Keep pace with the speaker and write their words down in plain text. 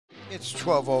It's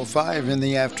 12:05 in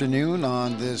the afternoon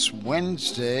on this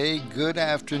Wednesday. Good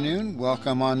afternoon.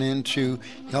 Welcome on into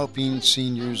Helping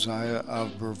Seniors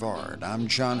of Brevard. I'm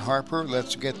John Harper.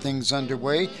 Let's get things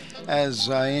underway as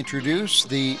I introduce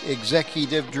the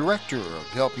Executive Director of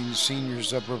Helping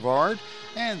Seniors of Brevard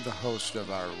and the host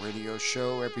of our radio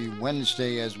show every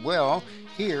Wednesday as well.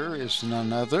 Here is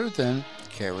none other than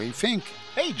Kerry Fink.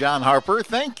 Hey, John Harper,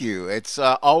 thank you. It's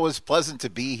always pleasant to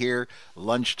be here.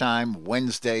 Lunchtime,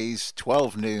 Wednesdays,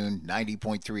 12 noon,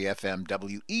 90.3 FM,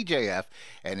 WEJF.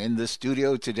 And in the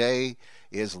studio today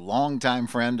is longtime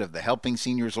friend of the Helping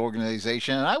Seniors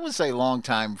organization, and I would say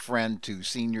longtime friend to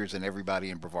seniors and everybody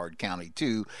in Brevard County,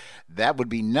 too. That would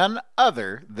be none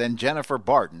other than Jennifer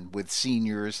Barton with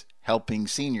Seniors Helping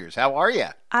Seniors. How are you?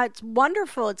 It's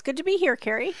wonderful. It's good to be here,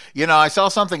 Kerry. You know, I saw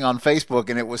something on Facebook,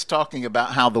 and it was talking about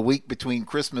how the week between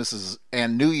Christmas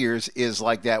and New Year's is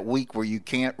like that week where you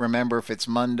can't remember if it's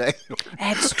Monday.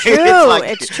 It's true.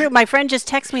 It's true. My friend just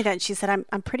texted me that, and she said,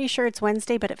 I'm pretty sure it's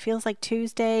Wednesday, but it feels like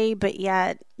Tuesday, but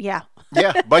yet, yeah.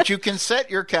 Yeah, but you can set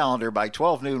your calendar by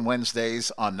 12 noon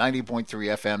Wednesdays on 90.3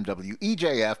 FM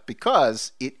WEJF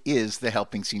because it is the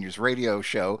Helping Seniors radio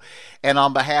show. And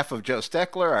on behalf of Joe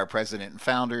Steckler, our president and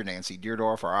founder, Nancy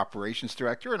Deerdorf, our operations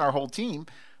director, and our whole team,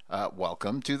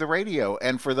 welcome to the radio.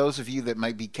 And for those of you that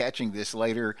might be catching this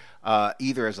later,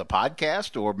 either as a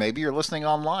podcast or maybe you're listening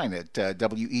online at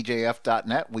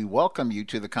wejf.net, we welcome you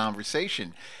to the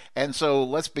conversation. And so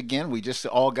let's begin. We just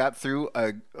all got through,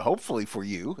 hopefully for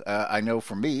you, I know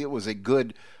for me, it was a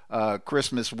good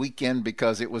Christmas weekend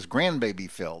because it was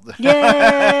grandbaby filled.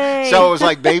 Yay! So it was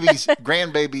like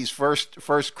grandbaby's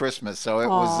first Christmas. So it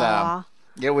was...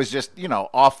 It was just,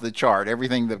 off the chart.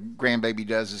 Everything the grandbaby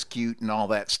does is cute and all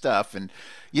that stuff. And,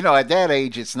 at that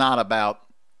age, it's not about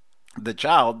the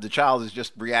child. The child is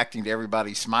just reacting to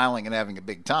everybody smiling and having a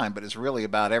big time. But it's really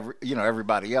about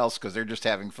everybody else because they're just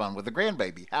having fun with the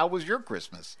grandbaby. How was your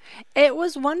Christmas? It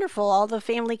was wonderful. All the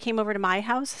family came over to my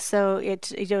house. So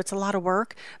it's a lot of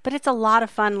work, but it's a lot of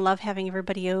fun. Love having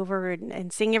everybody over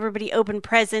and seeing everybody open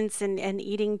presents and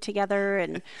eating together.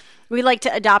 And we like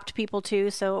to adopt people too,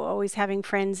 so always having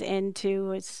friends in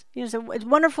too. It's a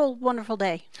wonderful, wonderful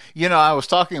day. I was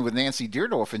talking with Nancy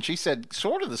Deerdorf, and she said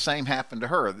sort of the same happened to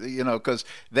her. Because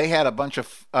they had a bunch of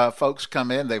folks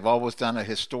come in. They've always done a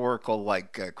historical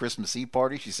Christmas Eve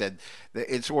party. She said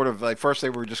it's sort of like first they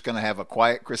were just going to have a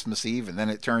quiet Christmas Eve, and then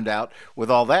it turned out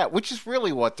with all that, which is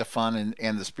really what the fun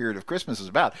and the spirit of Christmas is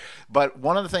about. But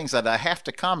one of the things that I have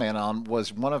to comment on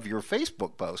was one of your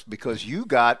Facebook posts because you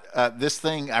got this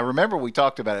thing. I remember we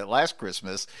talked about it last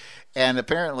Christmas, and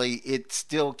apparently it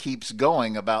still keeps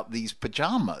going about these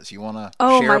pajamas. You want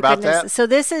to share about that? So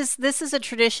this is a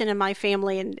tradition in my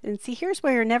family, and see, here's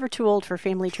where you're never too old for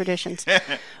family traditions.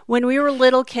 When we were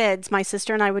little kids, my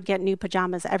sister and I would get new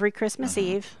pajamas every Christmas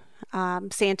Eve.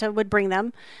 Santa would bring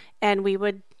them, and we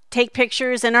would take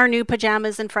pictures in our new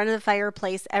pajamas in front of the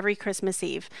fireplace every Christmas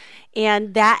Eve.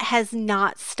 And that has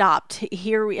not stopped.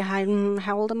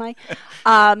 How old am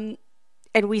I?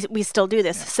 And we still do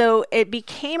this. Yeah. So it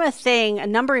became a thing a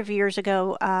number of years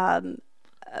ago.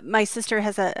 My sister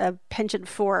has a penchant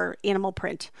for animal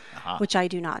print, which I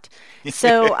do not.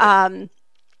 So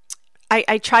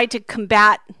I tried to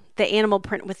combat the animal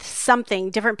print with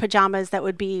something, different pajamas that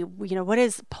would be, what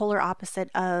is polar opposite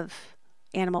of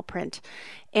animal print?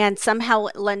 And somehow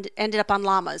it ended up on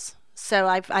llamas. So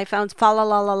I found Fa La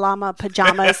La La Llama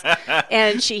pajamas,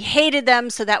 and she hated them.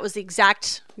 So that was the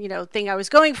exact, thing I was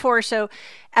going for. So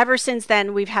ever since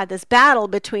then, we've had this battle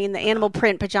between the animal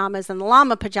print pajamas and the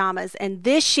llama pajamas. And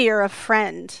this year, a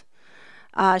friend,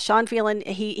 Sean Phelan,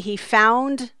 he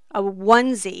found a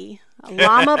onesie, a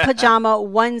llama pajama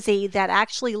onesie that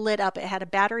actually lit up. It had a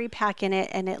battery pack in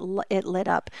it, and it lit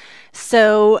up.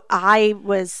 So I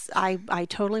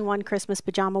totally won Christmas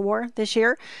pajama war this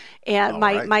year, and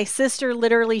my sister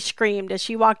literally screamed as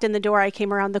she walked in the door. I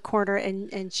came around the corner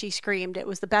and she screamed. It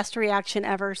was the best reaction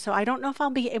ever. So I don't know if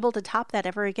I'll be able to top that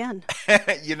ever again.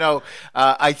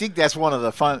 I think that's one of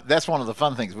the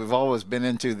fun things. We've always been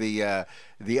into the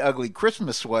ugly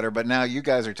Christmas sweater, but now you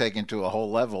guys are taking to a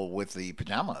whole level with the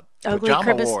pajama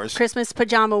wars. Christmas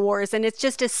pajama wars. And it's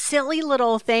just a silly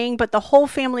little thing, but the whole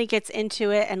family gets into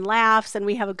it and laughs, and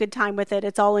we have a good time with it.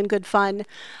 It's all in good fun.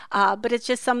 But it's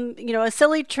just a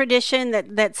silly tradition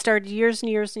that started years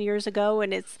and years and years ago.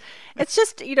 And it's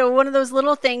just, one of those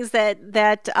little things that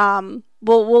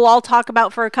we'll all talk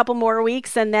about for a couple more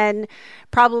weeks. And then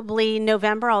probably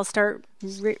November, I'll start,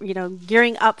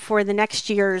 gearing up for the next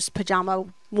year's pajama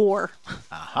war.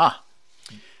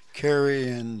 Kerry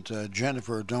and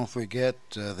Jennifer, don't forget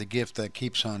the gift that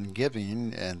keeps on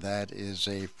giving, and that is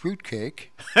a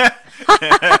fruitcake.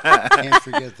 Can't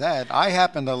forget that. I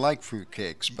happen to like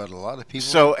fruitcakes, but a lot of people...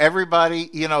 So everybody,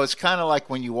 it's kind of like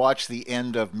when you watch the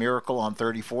end of Miracle on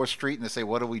 34th Street and they say,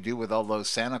 what do we do with all those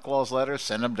Santa Claus letters?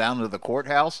 Send them down to the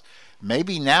courthouse.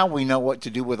 Maybe now we know what to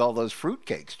do with all those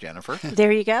fruitcakes, Jennifer.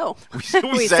 There you go. We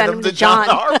send them to John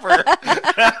Harper.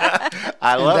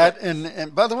 I love that, it.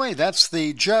 And by the way, that's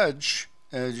the judge.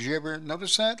 Did you ever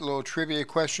notice that? A little trivia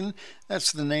question.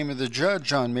 That's the name of the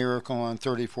judge on Miracle on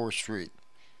 34th Street.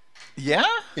 Yeah?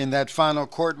 In that final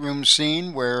courtroom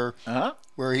scene where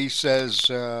he says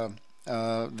the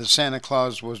Santa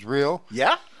Claus was real.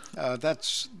 Yeah?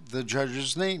 That's the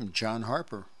judge's name, John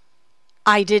Harper.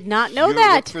 I did not know you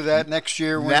that. Look for that next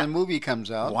year when the movie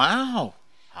comes out. Wow.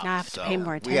 Now I have to pay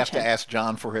more attention. We have to ask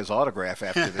John for his autograph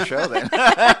after the show then.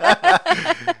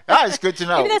 It's good to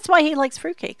know. Maybe that's why he likes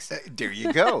fruitcakes. There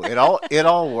you go. It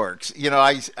all works.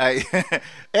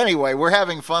 Anyway, we're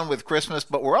having fun with Christmas,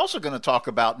 but we're also going to talk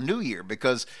about New Year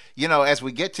because, as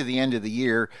we get to the end of the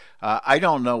year, I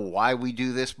don't know why we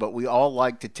do this, but we all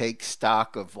like to take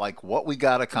stock of like what we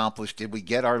got accomplished. Did we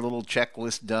get our little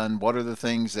checklist done? What are the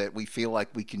things that we feel like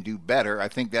we can do better? I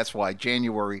think that's why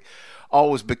January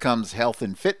always becomes health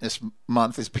and fitness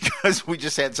month, is because we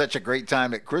just had such a great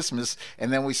time at Christmas,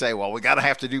 and then we say, well, we got to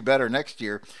have to do better next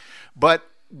year. But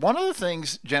one of the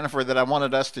things, Jennifer, that I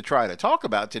wanted us to try to talk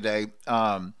about today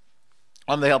on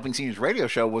the Helping Seniors radio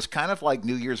show was kind of like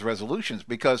New Year's resolutions,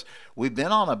 because we've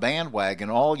been on a bandwagon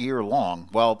all year long.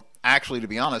 Well, actually, to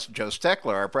be honest, Joe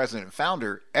Steckler, our president and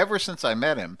founder, ever since I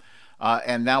met him,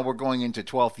 and now we're going into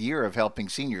 12th year of Helping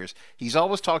Seniors, he's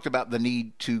always talked about the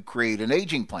need to create an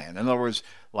aging plan. In other words,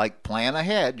 like plan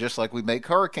ahead, just like we make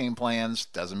hurricane plans.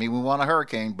 Doesn't mean we want a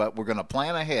hurricane, but we're going to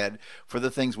plan ahead for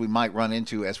the things we might run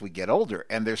into as we get older.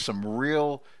 And there's some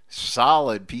real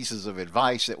solid pieces of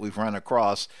advice that we've run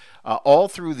across all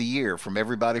through the year, from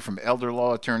everybody from elder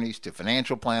law attorneys to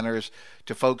financial planners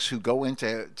to folks who go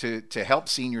into to help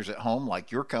seniors at home,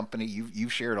 like your company.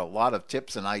 You've shared a lot of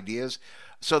tips and ideas.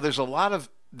 So there's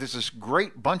this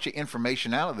great bunch of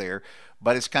information out of there,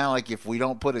 but it's kind of like if we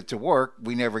don't put it to work,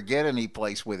 we never get any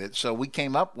place with it. So we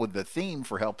came up with the theme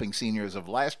for Helping Seniors of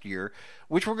last year,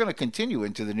 which we're going to continue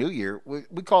into the new year.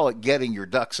 We call it Getting Your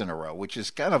Ducks in a Row, which is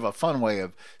kind of a fun way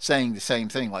of saying the same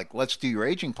thing, like let's do your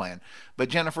aging plan. But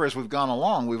Jennifer, as we've gone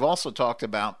along, we've also talked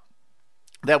about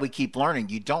that we keep learning.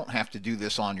 You don't have to do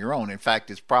this on your own. In fact,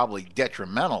 it's probably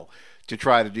detrimental to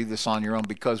try to do this on your own,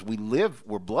 because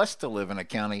we're blessed to live in a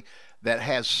county that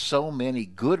has so many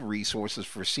good resources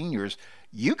for seniors.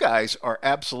 You guys are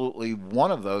absolutely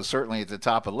one of those, certainly at the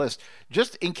top of the list.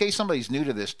 Just in case somebody's new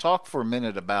to this, talk for a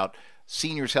minute about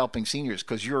Seniors Helping Seniors,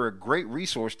 because you're a great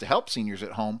resource to help seniors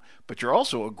at home, but you're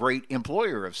also a great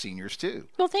employer of seniors too.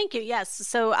 Well, thank you. Yes.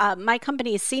 So my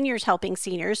company is Seniors Helping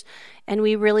Seniors, and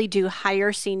we really do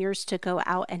hire seniors to go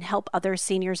out and help other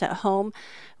seniors at home.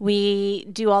 We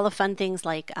do all the fun things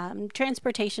like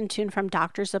transportation to and from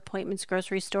doctor's appointments,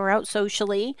 grocery store, out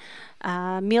socially,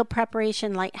 meal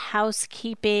preparation, light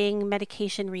housekeeping,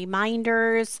 medication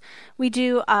reminders. We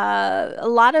do a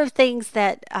lot of things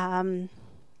that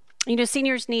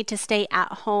seniors need to stay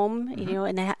at home,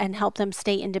 and help them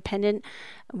stay independent.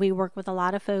 We work with a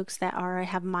lot of folks that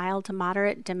have mild to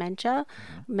moderate dementia,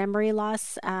 memory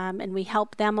loss, and we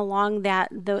help them along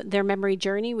their memory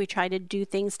journey. We try to do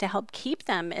things to help keep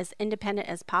them as independent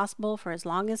as possible for as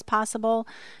long as possible,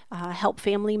 help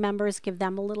family members, give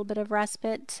them a little bit of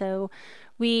respite. So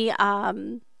we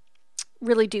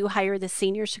really do hire the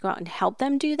seniors to go out and help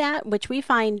them do that, which we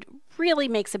find really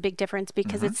makes a big difference,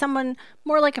 because it's someone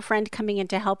more like a friend coming in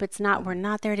to help. We're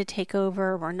not there to take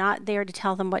over. We're not there to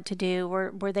tell them what to do.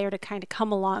 We're there to kind of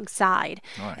come alongside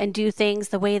and do things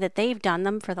the way that they've done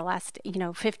them for the last,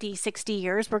 50, 60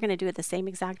 years. We're going to do it the same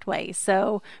exact way.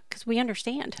 So, because we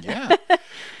understand. Yeah.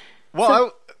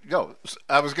 Well,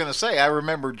 I was going to say, I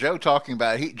remember Joe talking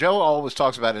about, Joe always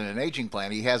talks about in an aging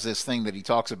plan, he has this thing that he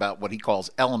talks about what he calls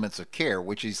elements of care,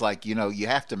 which is like, you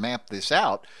have to map this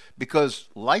out, because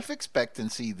life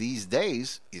expectancy these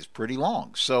days is pretty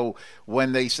long. So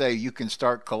when they say you can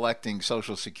start collecting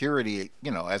Social Security,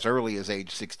 as early as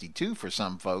age 62 for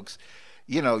some folks,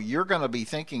 you're going to be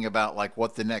thinking about like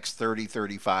what the next 30,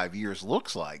 35 years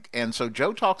looks like. And so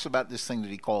Joe talks about this thing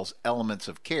that he calls elements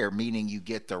of care, meaning you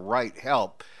get the right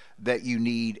help that you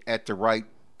need at the right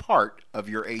part of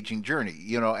your aging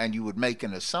journey, and you would make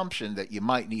an assumption that you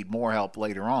might need more help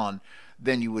later on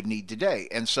than you would need today.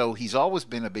 And so he's always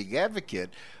been a big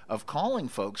advocate of calling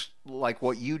folks like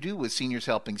what you do with Seniors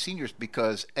Helping Seniors,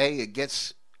 because it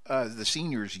gets the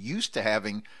seniors used to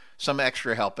having some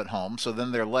extra help at home, so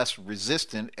then they're less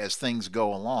resistant as things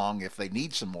go along if they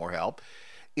need some more help.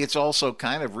 It's also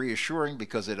kind of reassuring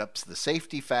because it ups the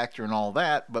safety factor and all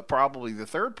that. But probably the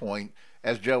third point,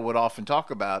 as Joe would often talk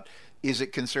about, is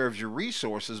it conserves your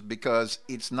resources because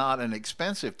it's not an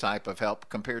expensive type of help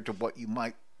compared to what you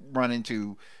might run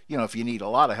into, if you need a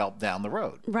lot of help down the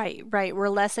road. Right. We're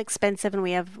less expensive, and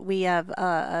we have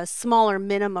a smaller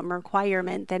minimum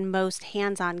requirement than most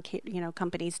hands-on,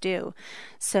 companies do.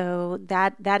 So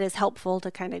that is helpful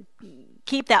to kind of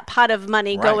keep that pot of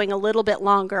money going a little bit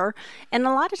longer. And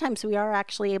a lot of times we are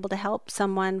actually able to help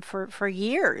someone for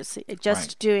years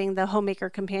just doing the homemaker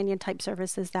companion type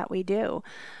services that we do.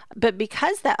 But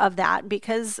because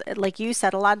like you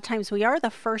said, a lot of times we are the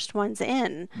first ones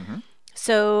in. Mm-hmm.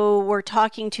 So we're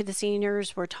talking to the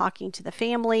seniors, we're talking to the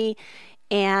family,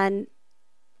 and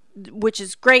which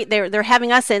is great. They're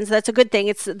having us in, so that's a good thing.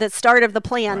 It's the start of the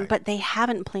plan, but they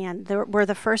haven't planned. We're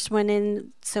the first one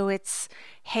in, so it's,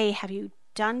 hey, have you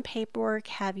done paperwork?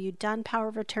 Have you done power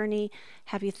of attorney?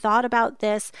 Have you thought about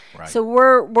this? Right. So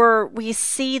we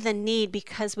see the need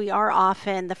because we are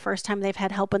often the first time they've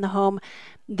had help in the home.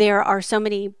 There are so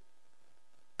many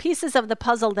pieces of the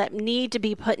puzzle that need to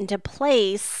be put into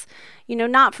place,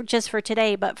 not just for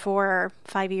today, but for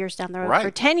 5 years down the road,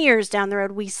 for 10 years down the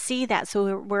road. We see that.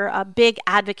 So we're a big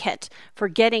advocate for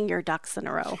getting your ducks in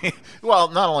a row. Well,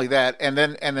 not only that, and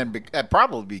then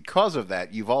probably because of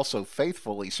that, you've also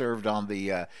faithfully served on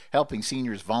the Helping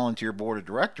Seniors Volunteer Board of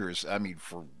Directors. I mean,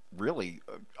 for really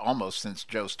almost since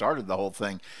Joe started the whole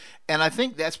thing. And I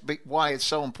think that's why it's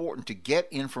so important to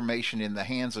get information in the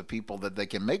hands of people that they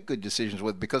can make good decisions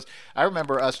with, because I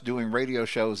remember us doing radio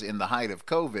shows in the height of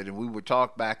COVID, and we would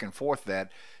talk back and forth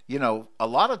that, a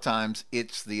lot of times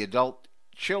it's the adult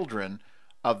children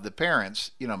of the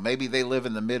parents, maybe they live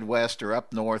in the Midwest or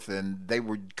up north, and they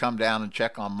would come down and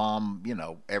check on mom,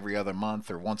 every other month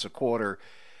or once a quarter.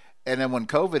 And then when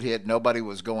COVID hit, nobody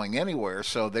was going anywhere,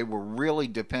 so they were really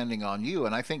depending on you.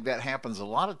 And I think that happens a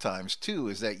lot of times, too,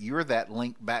 is that you're that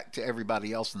link back to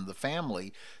everybody else in the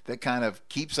family that kind of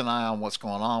keeps an eye on what's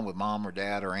going on with mom or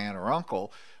dad or aunt or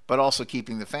uncle, but also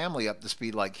keeping the family up to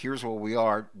speed, like, here's where we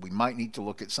are. We might need to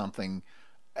look at something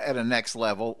at a next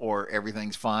level, or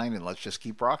everything's fine, and let's just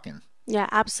keep rocking. Yeah,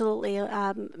 absolutely.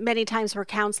 Many times we're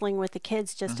counseling with the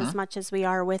kids just as much as we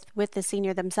are with the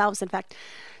senior themselves. In fact,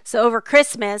 so over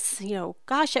Christmas,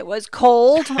 gosh, it was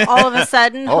cold all of a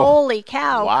sudden. Holy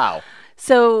cow. Wow.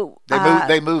 So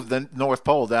they moved the North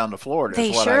Pole down to Florida.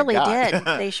 They surely did.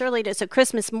 They surely did. So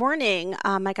Christmas morning,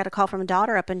 I got a call from a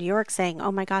daughter up in New York saying,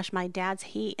 "Oh my gosh, my dad's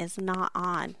heat is not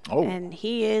on, and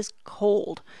he is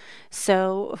cold."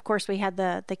 So of course we had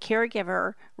the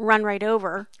caregiver run right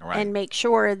over and make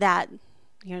sure that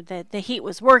the heat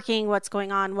was working. What's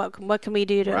going on? What can we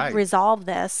do to resolve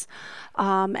this?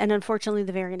 And unfortunately,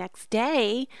 the very next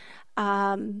day,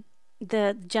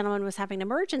 the gentleman was having an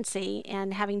emergency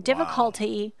and having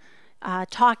difficulty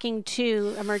talking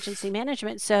to emergency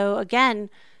management. So again,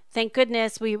 thank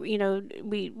goodness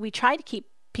we try to keep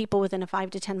people within a 5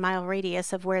 to 10 mile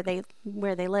radius of where they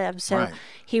live. So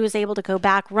he was able to go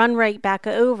back, run right back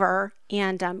over,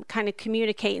 and kind of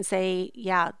communicate and say,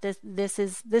 yeah, this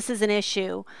is an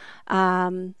issue.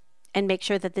 And make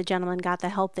sure that the gentleman got the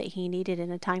help that he needed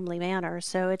in a timely manner.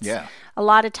 So it's a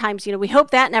lot of times, we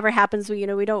hope that never happens. We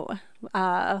don't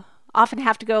often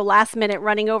have to go last minute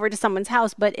running over to someone's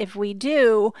house. But if we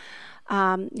do,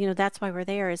 that's why we're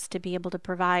there, is to be able to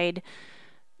provide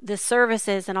the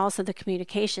services and also the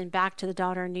communication back to the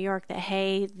daughter in New York that,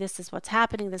 hey, this is what's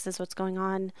happening. This is what's going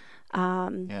on.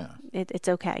 It's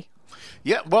okay.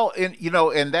 Yeah, well,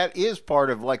 and that is part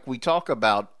of, like, we talk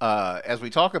about, as we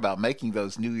talk about making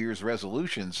those New Year's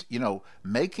resolutions,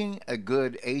 making a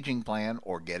good aging plan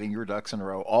or getting your ducks in a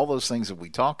row, all those things that we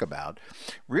talk about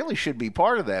really should be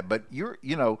part of that. But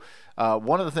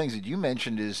one of the things that you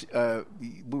mentioned is,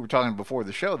 we were talking before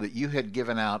the show that you had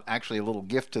given out actually a little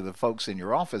gift to the folks in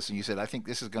your office, and you said, I think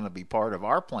this is going to be part of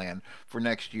our plan for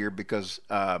next year because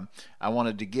I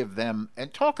wanted to give them,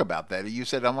 and talk about that. You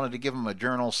said I wanted to give them a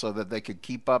journal so that they could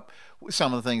keep up with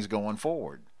some of the things going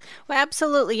forward. Well,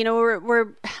 absolutely.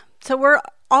 We're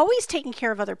always taking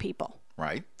care of other people.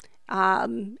 Right.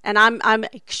 And I'm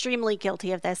extremely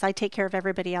guilty of this. I take care of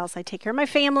everybody else. I take care of my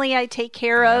family. I take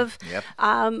care of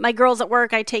my girls at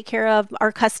work. I take care of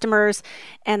our customers.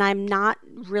 And I'm not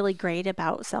really great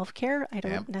about self-care. I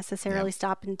don't necessarily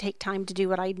stop and take time to do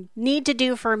what I need to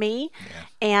do for me.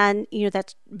 And,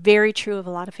 that's very true of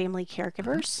a lot of family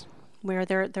caregivers. where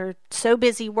they're so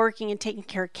busy working and taking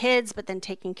care of kids, but then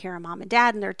taking care of mom and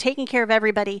dad, and they're taking care of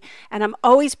everybody. And I'm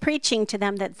always preaching to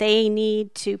them that they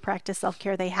need to practice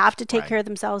self-care. They have to take care of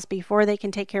themselves before they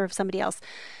can take care of somebody else.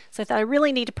 So I thought I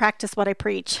really need to practice what I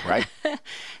preach. Right.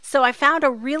 So I found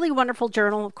a really wonderful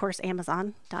journal, of course,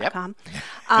 Amazon.com,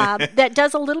 that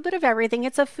does a little bit of everything.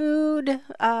 It's a food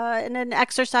and an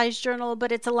exercise journal,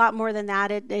 but it's a lot more than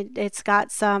that. It's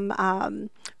got some,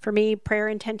 for me, prayer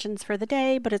intentions for the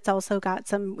day, but it's also got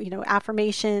some,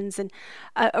 affirmations and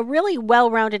a really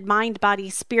well-rounded mind, body,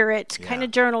 spirit kind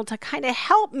of journal to kind of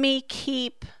help me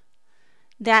keep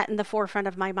that in the forefront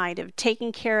of my mind of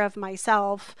taking care of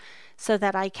myself so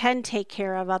that I can take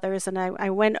care of others. And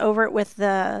I went over it with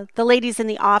the ladies in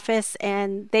the office,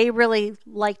 and they really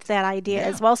liked that idea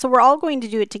as well. So we're all going to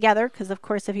do it together because, of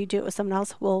course, if you do it with someone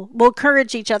else, we'll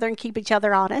encourage each other and keep each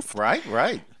other honest.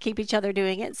 Right. Keep each other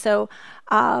doing it. So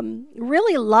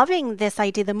really loving this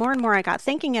idea. The more and more I got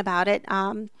thinking about it,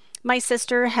 my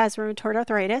sister has rheumatoid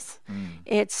arthritis.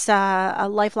 It's a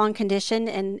lifelong condition,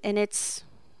 and it's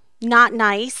not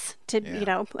nice to,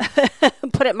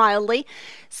 put it mildly.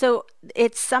 So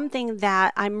it's something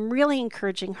that I'm really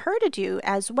encouraging her to do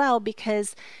as well,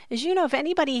 because as you know, if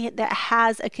anybody that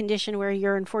has a condition where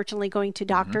you're unfortunately going to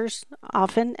doctors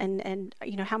often, and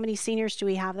how many seniors do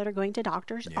we have that are going to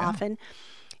doctors often?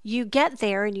 You get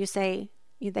there and you say,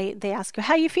 they ask you,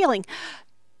 how are you feeling?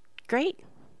 Great.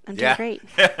 I'm doing great.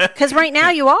 Because right now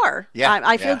you are.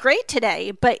 I feel great today.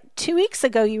 But 2 weeks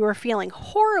ago you were feeling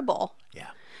horrible.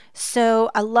 So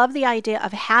I love the idea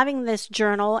of having this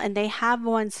journal, and they have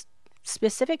ones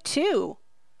specific to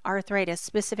arthritis,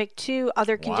 specific to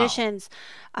other conditions,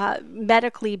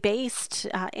 medically based,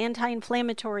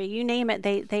 anti-inflammatory, you name it.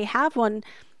 They have one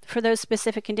for those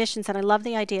specific conditions. And I love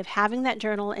the idea of having that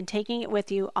journal and taking it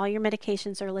with you. All your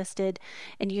medications are listed,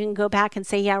 and you can go back and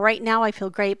say, yeah, right now I feel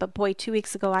great, but boy, 2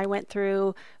 weeks ago I went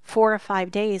through 4 or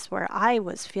 5 days where I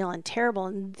was feeling terrible,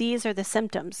 and these are the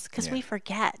symptoms, because we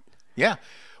forget.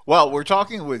 Well, we're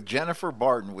talking with Jennifer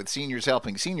Barton with Seniors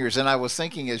Helping Seniors, and I was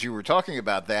thinking as you were talking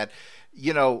about that,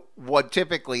 what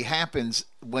typically happens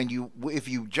if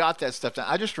you jot that stuff down.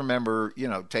 I just remember,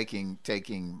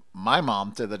 taking my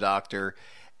mom to the doctor,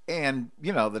 and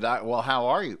the doctor, well, how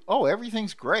are you? Oh,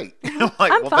 everything's great. I'm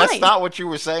like, I'm well, fine. That's not what you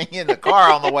were saying in the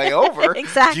car on the way over.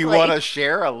 Exactly. Do you want to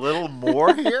share a little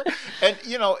more here? And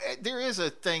there is a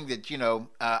thing that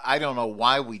I don't know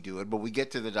why we do it, but we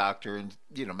get to the doctor, and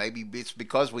maybe it's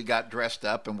because we got dressed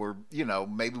up and we're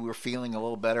maybe we're feeling a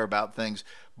little better about things,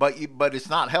 but it's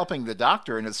not helping the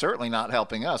doctor, and it's certainly not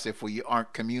helping us if we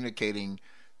aren't communicating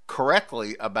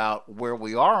correctly about where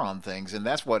we are on things. And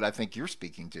that's what I think you're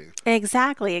speaking to.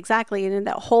 Exactly. And in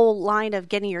that whole line of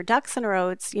getting your ducks in a row,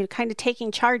 it's kind of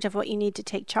taking charge of what you need to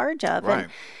take charge of,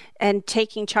 and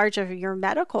taking charge of your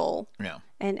medical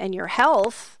and your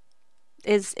health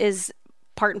is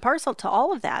part and parcel to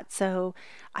all of that. So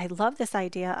I love this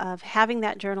idea of having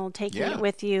that journal, taking it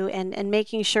with you, and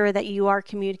making sure that you are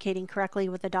communicating correctly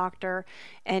with the doctor,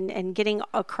 and getting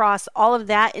across all of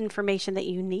that information that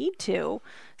you need to,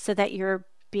 so that you're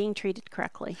being treated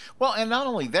correctly. Well, and not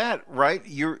only that, right?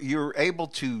 You're able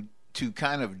to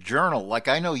kind of journal. Like,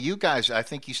 I know you guys, I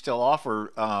think you still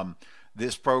offer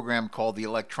this program called the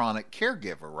Electronic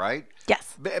Caregiver, right?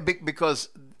 Yes. Because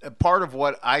part of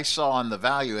what I saw on the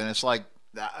value, and it's like,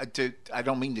 I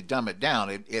don't mean to dumb it down.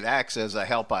 It acts as a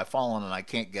help I've fallen and I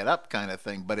can't get up kind of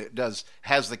thing, but it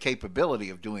has the capability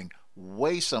of doing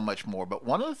way so much more. But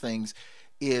one of the things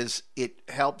is it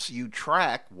helps you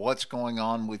track what's going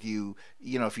on with you.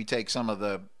 If you take some of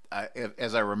the,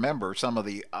 as I remember, some of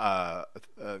the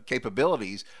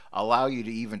capabilities allow you to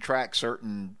even track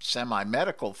certain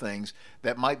semi-medical things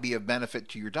that might be of benefit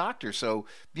to your doctor. So,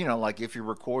 like if you're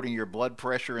recording your blood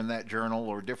pressure in that journal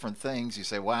or different things, you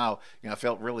say, wow, I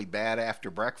felt really bad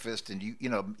after breakfast. And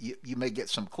you may get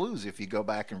some clues if you go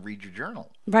back and read your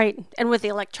journal. Right. And with the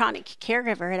electronic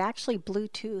caregiver, it actually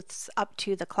Bluetooths up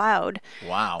to the cloud.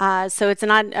 Wow. So it's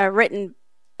not a written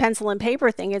pencil and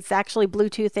paper thing. It's actually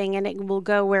Bluetoothing, and it will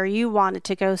go where you want it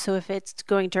to go. So if it's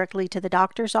going directly to the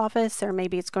doctor's office, or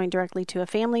maybe it's going directly to a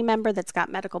family member that's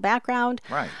got medical background,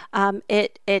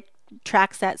 it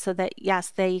tracks that, so that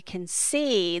yes,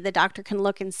 the doctor can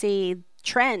look and see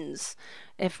trends.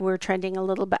 If we're trending a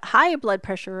little bit high blood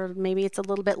pressure, or maybe it's a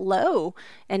little bit low,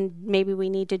 and maybe we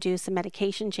need to do some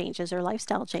medication changes or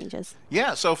lifestyle changes.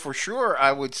 Yeah, so for sure,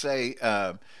 I would say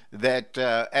that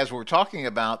as we're talking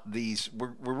about these,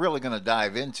 we're really going to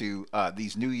dive into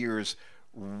these New Year's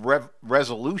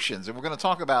resolutions, and we're going to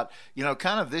talk about,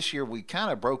 kind of this year we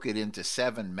kind of broke it into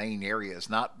 7 main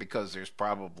areas, not because there's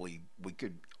probably we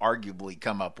could arguably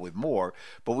come up with more,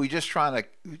 but we just try to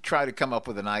come up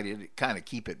with an idea to kind of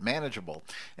keep it manageable.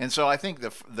 And so I think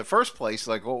the first place,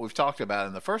 like what we've talked about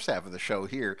in the first half of the show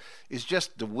here, is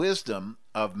just the wisdom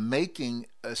of making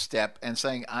a step and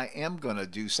saying, I am going to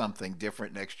do something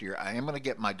different next year. I am going to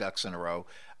get my ducks in a row.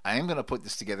 I am going to put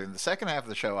this together. In the second half of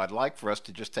the show, I'd like for us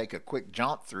to just take a quick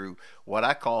jaunt through what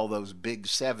I call those big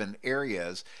 7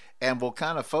 areas, and we'll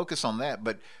kind of focus on that.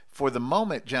 But for the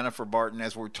moment, Jennifer Barton,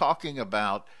 as we're talking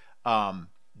about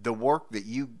the work that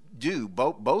you do,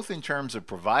 both in terms of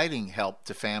providing help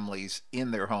to families in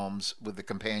their homes with the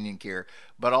companion care,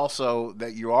 but also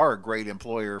that you are a great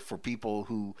employer for people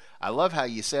who, I love how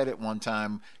you said it one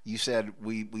time, you said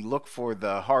we look for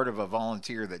the heart of a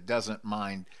volunteer that doesn't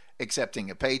mind accepting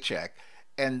a paycheck.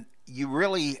 And you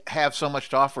really have so much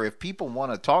to offer. If people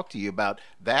want to talk to you about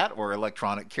that or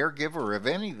electronic caregiver or of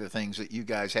any of the things that you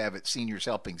guys have at Seniors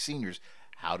Helping Seniors,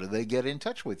 how do they get in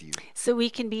touch with you? So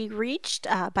we can be reached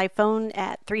by phone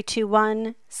at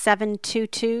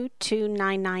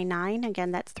 321-722-2999.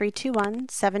 Again, that's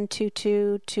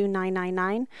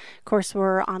 321-722-2999. Of course,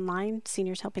 we're online,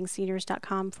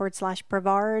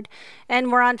 seniorshelpingseniors.com/Brevard.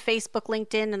 And we're on Facebook,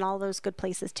 LinkedIn, and all those good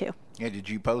places too. Yeah, did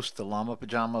you post the llama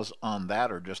pajamas on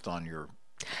that or just on your...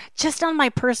 Just on my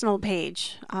personal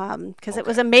page, because it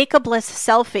was a make-a-bliss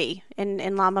selfie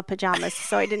in llama pajamas.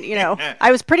 So I didn't,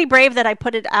 I was pretty brave that I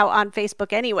put it out on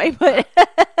Facebook anyway. But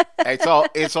it's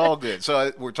all good.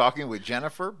 So we're talking with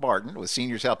Jennifer Barton with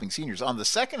Seniors Helping Seniors. On the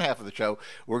second half of the show,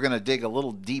 we're going to dig a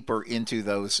little deeper into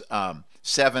those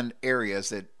 7 areas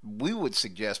that we would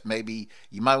suggest maybe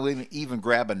you might even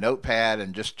grab a notepad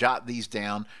and just jot these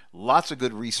down. Lots of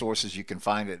good resources you can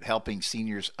find at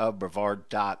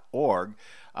helpingseniors.brevard.org.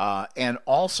 And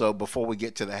also, before we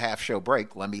get to the half show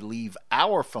break, let me leave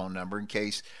our phone number in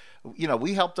case,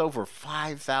 we helped over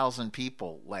 5,000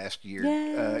 people last year,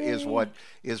 is with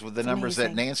the numbers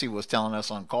that Nancy was telling us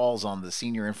on calls on the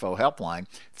Senior Info Helpline,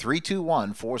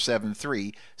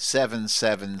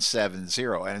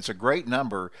 321-473-7770. And it's a great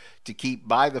number to keep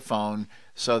by the phone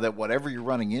so that whatever you're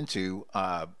running into,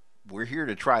 we're here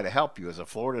to try to help you as a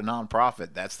Florida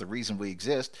nonprofit. That's the reason we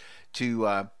exist,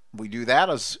 we do that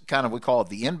as kind of, we call it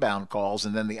the inbound calls,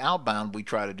 and then the outbound we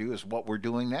try to do is what we're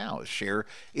doing now, is share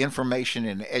information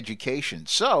and education.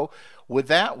 So with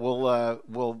that, we'll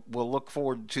look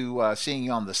forward to seeing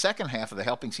you on the second half of the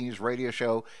Helping Seniors radio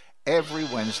show every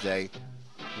Wednesday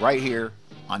right here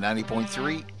on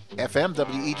 90.3 FM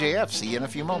WEJF. See you in a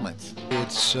few moments.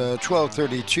 It's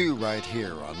 12:32 right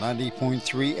here on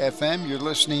 90.3 FM. You're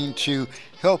listening to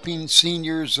Helping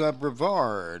Seniors of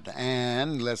Brevard.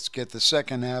 And let's get the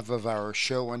second half of our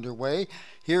show underway.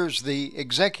 Here's the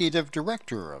Executive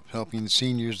Director of Helping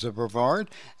Seniors of Brevard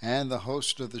and the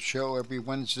host of the show every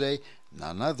Wednesday,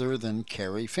 none other than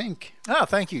Kerry Fink. Oh,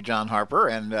 thank you, John Harper,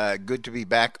 and good to be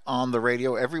back on the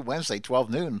radio every Wednesday, 12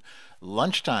 noon,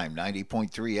 lunchtime, 90.3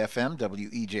 FM,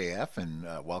 WEJF, and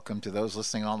welcome to those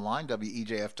listening online,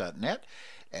 WEJF.net.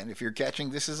 And if you're catching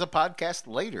this as a podcast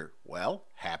later, well,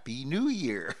 Happy New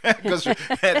Year, because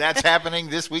that's happening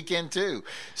this weekend too.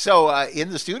 So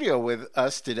in the studio with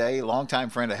us today, longtime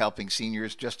friend of Helping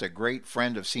Seniors, just a great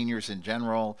friend of seniors in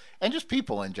general, and just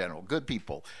people in general, good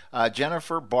people,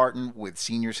 Jennifer Barton with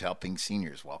Seniors Helping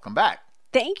Seniors. Welcome back.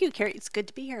 Thank you, Kerry. It's good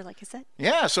to be here, like I said.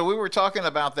 Yeah, so we were talking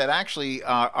about that. Actually,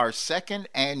 our second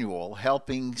annual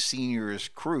Helping Seniors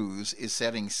Cruise is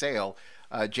setting sail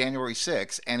January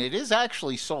 6th, and it is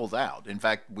actually sold out. In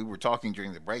fact, we were talking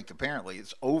during the break. Apparently,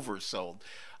 it's oversold,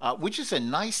 which is a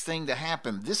nice thing to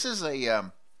happen. This is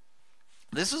an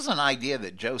idea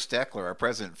that Joe Steckler, our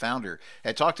president and founder,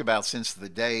 had talked about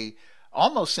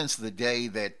almost since the day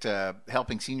that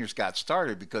Helping Seniors got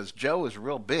started, because Joe is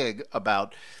real big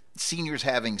about seniors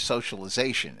having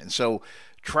socialization. And so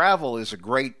travel is a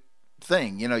great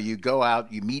thing. You go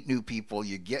out, you meet new people,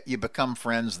 you become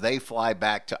friends, they fly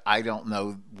back to, I don't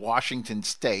know, Washington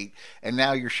State, and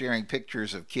now you're sharing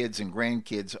pictures of kids and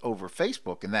grandkids over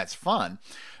Facebook, and that's fun.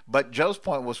 But Joe's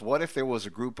point was, what if there was a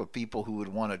group of people who would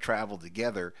want to travel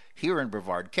together here in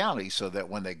Brevard County so that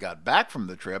when they got back from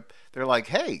the trip, they're like,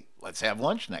 hey, let's have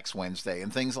lunch next Wednesday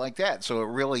and things like that. So it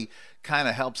really kind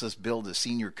of helps us build a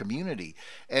senior community.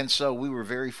 And so we were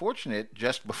very fortunate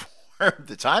just before.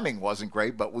 The timing wasn't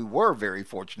great, but we were very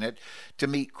fortunate to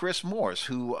meet Chris Morse,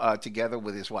 who, together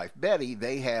with his wife Betty,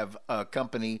 they have a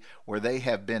company where they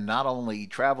have been not only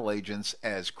travel agents,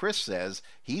 as Chris says,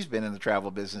 he's been in the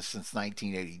travel business since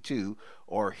 1982,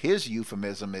 or his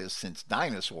euphemism is since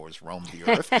dinosaurs roamed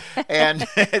the earth. And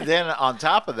then on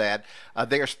top of that,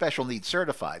 they are special needs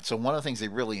certified. So one of the things they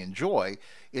really enjoy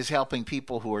is helping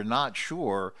people who are not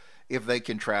sure if they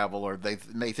can travel, or they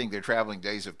may think their traveling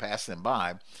days have passed them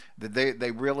by, that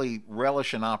they really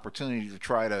relish an opportunity to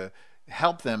try to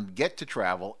help them get to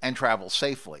travel and travel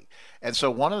safely. And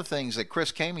so one of the things that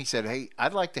Chris came, he said, hey,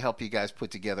 I'd like to help you guys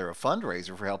put together a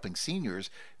fundraiser for helping seniors.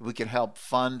 We could help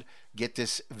fund, get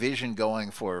this vision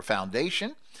going for a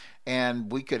foundation,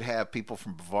 and we could have people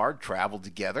from Brevard travel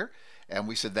together. And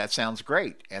we said, that sounds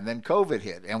great. And then COVID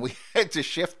hit, and we had to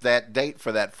shift that date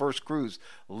for that first cruise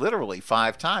literally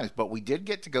 5 times. But we did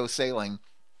get to go sailing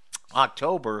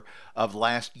October of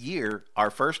last year,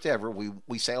 our first ever.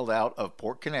 We sailed out of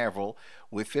Port Canaveral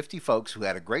with 50 folks who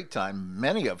had a great time,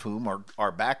 many of whom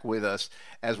are back with us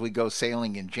as we go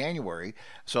sailing in January.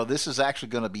 So this is actually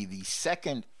going to be the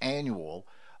second annual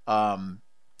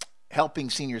Helping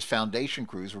Seniors Foundation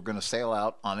cruise. We're going to sail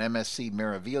out on MSC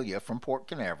Meraviglia from Port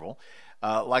Canaveral.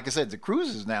 Like I said, the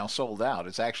cruise is now sold out.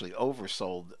 It's actually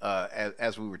oversold,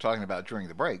 as we were talking about during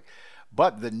the break.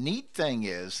 But the neat thing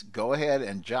is, go ahead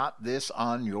and jot this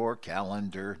on your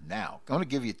calendar now. I'm going to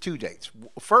give you 2 dates.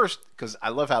 First, because I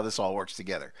love how this all works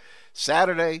together.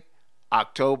 Saturday,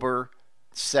 October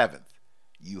 7th.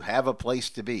 You have a place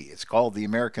to be. It's called the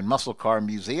American Muscle Car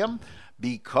Museum,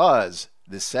 because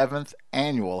the 7th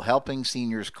annual Helping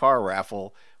Seniors Car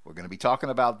Raffle, we're going to be talking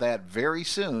about that very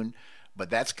soon, but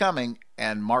that's coming.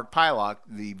 And Mark Pylock,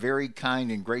 the very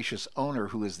kind and gracious owner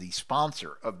who is the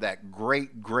sponsor of that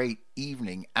great, great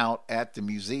evening out at the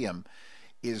museum,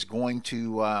 is going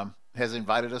to, has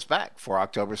invited us back for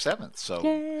October 7th. So,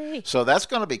 Yay. So that's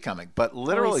going to be coming. But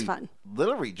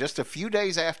literally just a few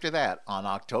days after that, on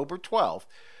October 12th,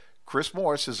 Chris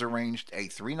Morris has arranged a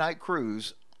 3-night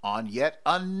cruise on yet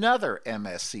another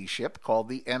MSC ship called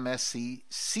the MSC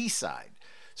Seaside.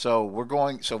 So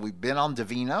we've been on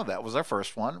Divina, that was our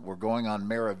first one. We're going on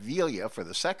Meraviglia for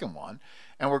the second one,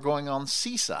 and we're going on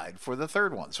Seaside for the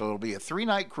third one. So it'll be a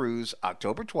 3-night cruise,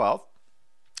 October 12th.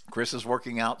 Chris is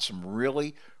working out some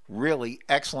really, really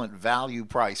excellent value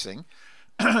pricing.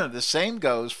 The same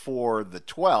goes for the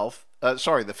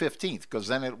 15th, because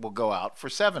then it will go out for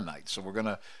 7 nights. So we're going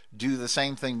to do the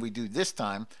same thing we do this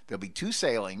time. There'll be 2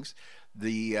 sailings.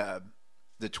 The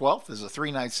 12th is a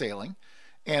 3-night sailing,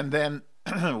 and then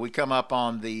we come up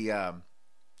on the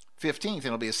 15th, and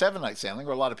it'll be a 7-night sailing,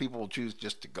 where a lot of people will choose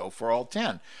just to go for all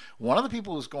 10. One of the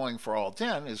people who's going for all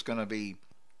 10 is going to be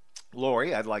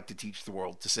Lori. I'd like to teach the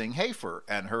world to sing Harper,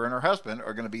 and her husband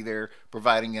are going to be there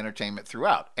providing entertainment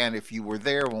throughout. And if you were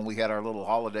there when we had our little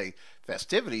holiday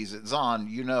festivities at Zahn,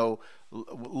 you know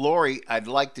Lori, I'd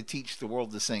like to teach the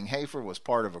world to sing Harper, was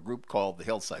part of a group called the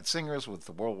Hillside Singers with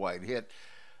the worldwide hit.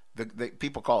 The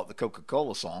people call it the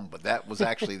Coca-Cola song, but that was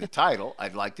actually the title.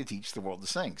 I'd like to teach the world to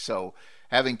sing. So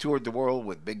having toured the world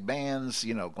with big bands,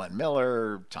 Glenn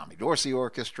Miller, Tommy Dorsey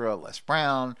Orchestra, Les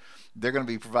Brown, they're going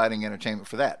to be providing entertainment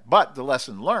for that. But the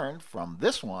lesson learned from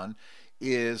this one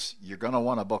is you're going to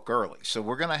want to book early. So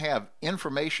we're going to have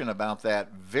information about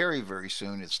that very, very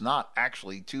soon. It's not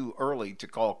actually too early to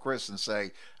call Chris and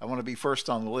say, I want to be first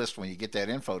on the list when you get that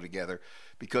info together,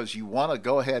 because you want to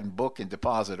go ahead and book and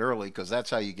deposit early, because that's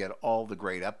how you get all the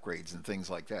great upgrades and things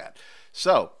like that.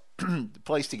 So the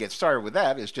place to get started with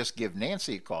that is just give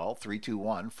Nancy a call,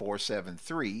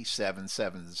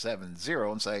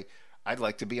 321-473-7770, and say, I'd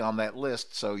like to be on that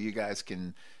list, so you guys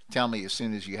can tell me as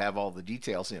soon as you have all the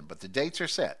details in. But the dates are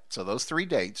set. So those 3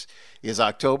 dates is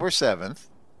October 7th,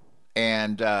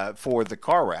 and for the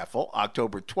car raffle,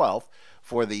 October 12th,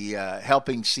 for the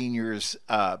Helping Seniors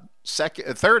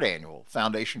third annual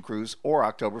Foundation Cruise, or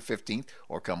October 15th,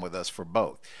 or come with us for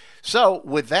both. So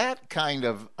with that kind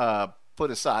of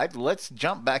put aside, let's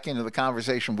jump back into the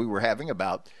conversation we were having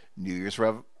about New Year's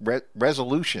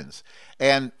resolutions.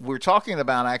 And we're talking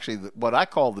about actually what I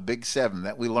call the Big 7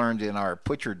 that we learned in our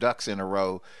Put Your Ducks in a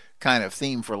Row kind of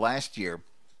theme for last year.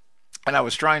 And I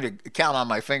was trying to count on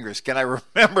my fingers. Can I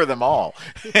remember them all?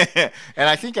 And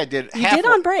I think I did. You did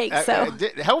on break, so.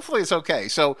 Hopefully it's okay.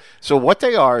 So what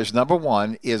they are is, number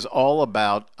 1 is all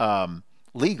about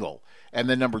legal. And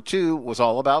then number 2 was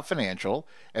all about financial.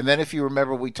 And then if you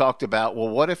remember, we talked about, well,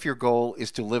 what if your goal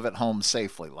is to live at home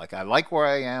safely? Like, I like where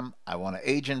I am. I want to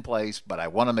age in place, but I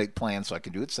want to make plans so I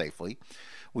can do it safely.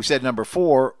 We said number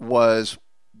 4 was,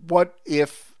 what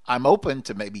if I'm open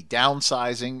to maybe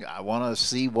downsizing? I want to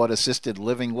see what assisted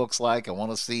living looks like. I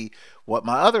want to see what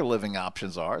my other living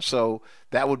options are. So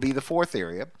that would be the 4th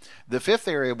area. The 5th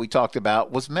area we talked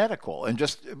about was medical, and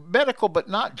just medical, but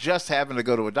not just having to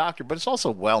go to a doctor, but it's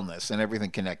also wellness and everything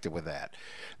connected with that.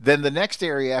 Then the next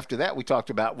area after that we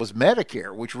talked about was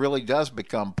Medicare, which really does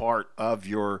become part of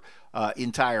your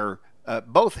entire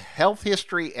both health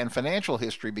history and financial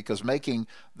history, because making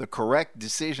the correct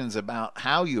decisions about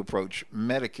how you approach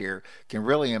Medicare can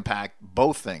really impact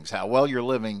both things, how well you're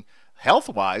living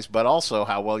health-wise, but also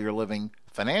how well you're living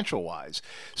financial-wise.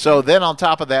 So then on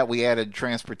top of that, we added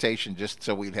transportation just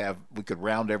so we could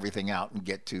round everything out and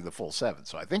get to the full 7.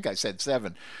 So I think I said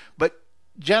 7. But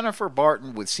Jennifer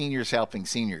Barton with Seniors Helping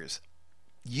Seniors,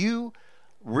 you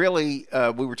really,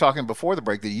 we were talking before the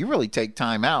break that you really take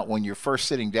time out when you're first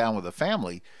sitting down with a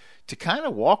family to kind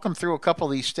of walk them through a couple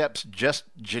of these steps just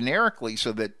generically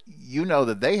so that you know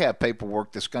that they have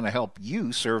paperwork that's going to help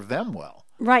you serve them well.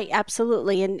 Right,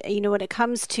 absolutely. And, when it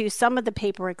comes to some of the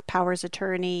paperwork, powers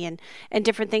attorney and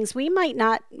different things, we might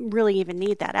not really even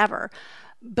need that ever.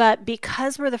 But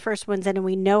because we're the first ones in and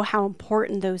we know how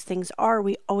important those things are,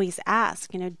 we always ask,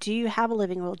 do you have a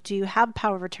living will? Do you have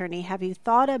power of attorney? Have you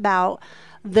thought about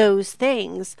those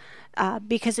things?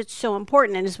 Because it's so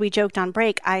important. And as we joked on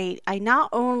break, I not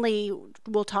only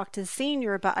will talk to the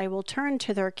senior, but I will turn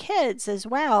to their kids as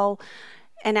well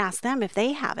and ask them if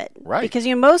they have it. Right. Because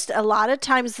a lot of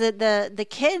times the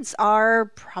kids are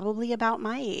probably about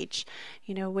my age.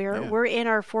 We're in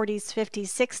our 40s, 50s,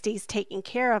 60s taking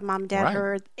care of mom and dad who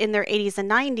are in their 80s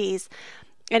and 90s.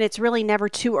 And it's really never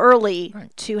too early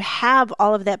to have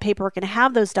all of that paperwork and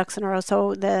have those ducks in a row.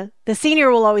 So the senior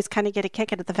will always kind of get a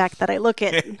kick out of the fact that I look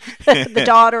at the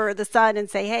daughter or the son and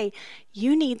say, hey,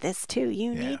 you need this too.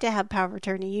 You need to have power of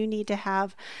attorney. You need to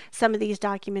have some of these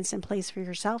documents in place for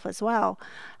yourself as well.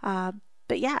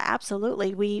 But yeah,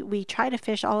 absolutely. We try to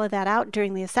fish all of that out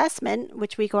during the assessment,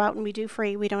 which we go out and we do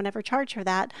free. We don't ever charge for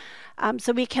that.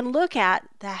 So we can look at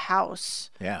the house.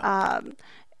 Yeah.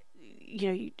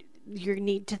 You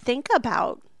need to think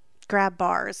about grab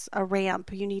bars, a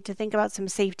ramp. You need to think about some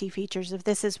safety features. If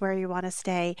this is where you want to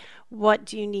stay, what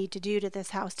do you need to do to this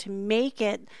house to make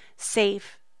it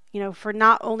safe, for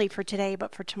not only for today,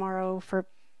 but for tomorrow, for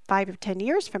 5 or 10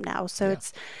 years from now. So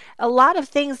it's a lot of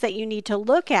things that you need to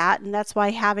look at. And that's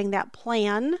why having that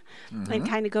plan and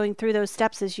kind of going through those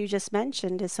steps, as you just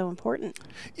mentioned, is so important.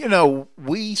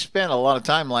 We spent a lot of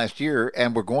time last year,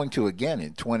 and we're going to again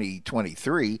in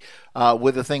 2023,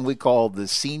 with a thing we call the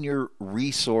Senior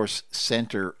Resource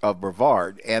Center of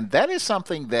Brevard. And that is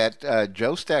something that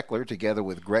Joe Steckler, together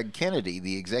with Greg Kennedy,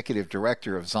 the executive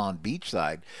director of Zon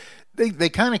Beachside, they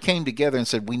kind of came together and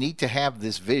said, we need to have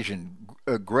this vision.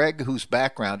 Greg, whose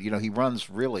background, he runs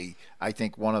really, I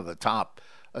think, one of the top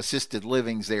assisted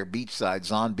livings there, Beachside,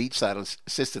 Zon Beachside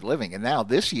Assisted Living. And now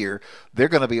this year, they're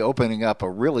going to be opening up a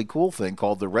really cool thing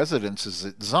called the Residences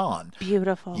at Zon.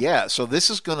 Beautiful. Yeah, so this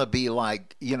is going to be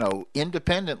like,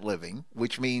 independent living,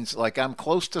 which means like I'm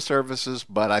close to services,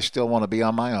 but I still want to be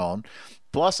on my own.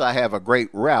 Plus, I have a great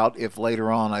route if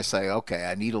later on I say, okay,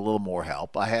 I need a little more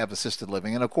help. I have assisted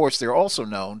living. And, of course, they're also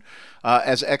known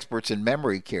as experts in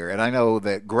memory care. And I know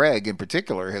that Greg, in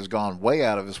particular, has gone way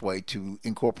out of his way to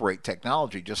incorporate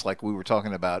technology, just like we were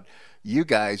talking about you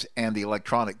guys and the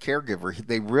electronic caregiver.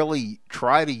 They really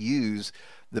try to use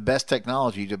the best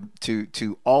technology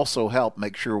to also help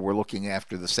make sure we're looking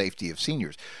after the safety of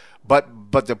seniors. But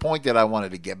the point that I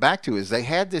wanted to get back to is they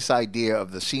had this idea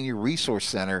of the Senior Resource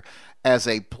Center as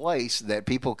a place that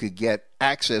people could get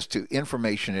access to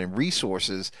information and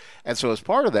resources. And so as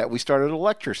part of that, we started a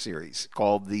lecture series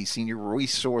called the Senior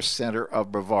Resource Center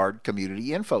of Brevard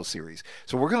Community Info Series.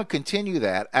 So we're going to continue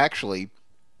that actually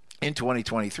in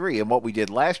 2023. And what we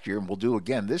did last year, and we'll do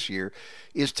again this year,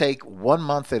 is take 1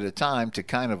 month at a time to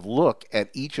kind of look at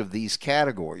each of these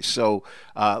categories. So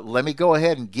let me go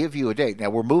ahead and give you a date. Now,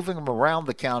 we're moving them around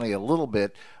the county a little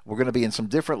bit. We're going to be in some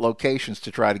different locations to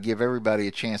try to give everybody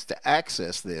a chance to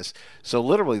access this. So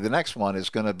literally the next one is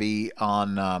going to be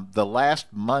on the last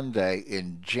Monday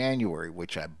in January,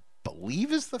 which I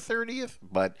believe is the 30th,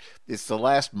 but it's the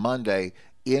last Monday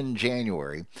in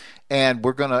January. And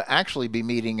we're going to actually be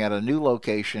meeting at a new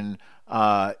location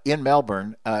in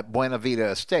Melbourne, Buena Vista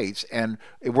Estates, and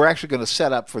we're actually going to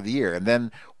set up for the year. And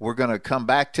then we're going to come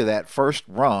back to that first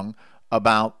rung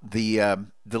about the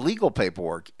legal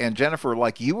paperwork. And Jennifer,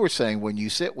 like you were saying, when you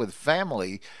sit with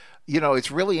family,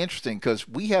 it's really interesting because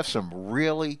we have some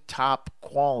really top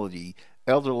quality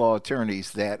elder law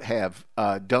attorneys that have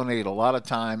donated a lot of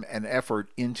time and effort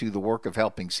into the work of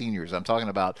helping seniors. I'm talking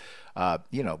about,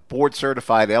 board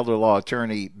certified elder law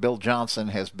attorney Bill Johnson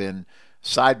has been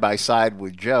side by side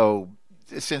with Joe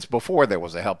since before there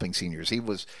was a Helping Seniors. He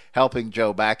was helping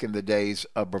Joe back in the days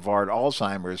of Brevard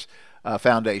Alzheimer's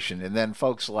Foundation. And then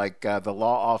folks like the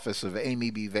law office of Amy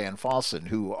B. Van Fossen,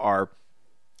 who are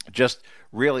just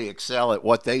really excel at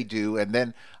what they do. And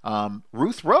then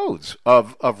Ruth Rhodes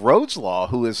of Rhodes Law,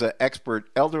 who is an expert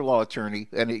elder law attorney,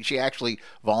 and she actually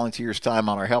volunteers time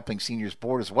on our Helping Seniors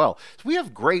board as well. So we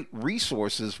have great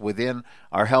resources within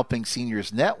our Helping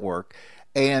Seniors network.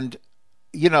 And,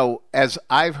 you know, as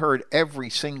I've heard every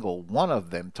single one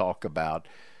of them talk about,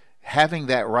 having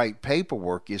that right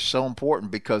paperwork is so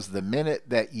important, because the minute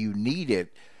that you need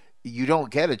it, you don't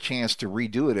get a chance to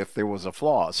redo it if there was a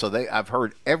flaw. So I've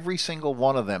heard every single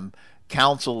one of them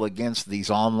counsel against these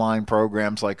online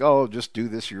programs like, oh, just do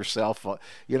this yourself.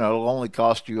 You know, it'll only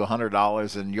cost you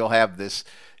 $100 and you'll have this,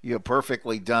 you know,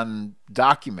 perfectly done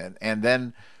document. And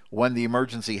then when the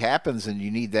emergency happens and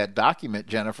you need that document,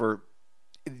 Jennifer,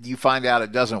 you find out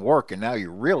it doesn't work, and now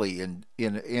you're really in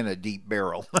a deep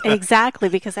barrel. Exactly,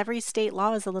 because every state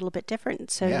law is a little bit different.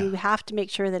 So you have to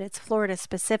make sure that it's Florida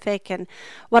specific. And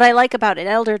what I like about an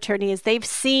elder attorney is they've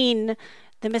seen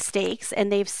the mistakes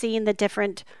and they've seen the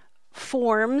different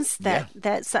forms that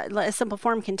a simple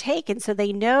form can take. And so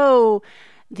they know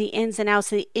the ins and outs,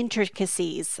 the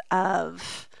intricacies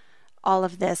of all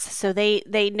of this, so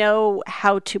they know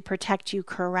how to protect you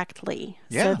correctly.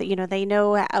 So that, you know, they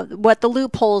know what the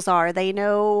loopholes are, they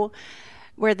know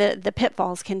where the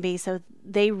pitfalls can be, so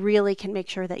they really can make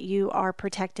sure that you are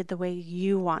protected the way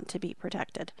you want to be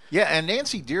protected. Yeah, and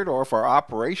Nancy Deerdorf, our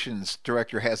operations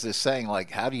director, has this saying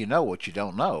like, how do you know what you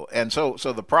don't know? And so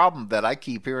the problem that I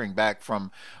keep hearing back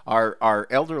from our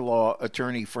elder law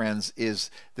attorney friends is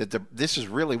that this is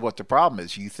really what the problem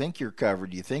is. You think you're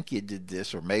covered, you think you did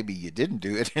this, or maybe you didn't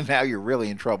do it, and now you're really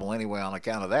in trouble anyway on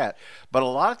account of that. But a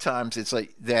lot of times it's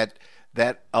like that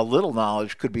a little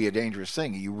knowledge could be a dangerous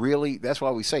thing. That's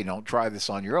why we say don't try this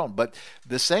on your own. But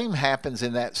the same happens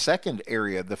in that second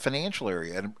area, the financial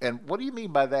area. And what do you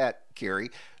mean by that, Kerry?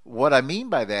 What I mean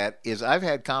by that is I've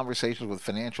had conversations with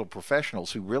financial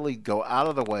professionals who really go out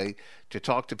of the way to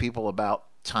talk to people about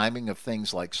timing of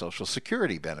things like Social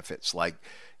Security benefits. Like,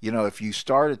 you know, if you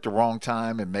start at the wrong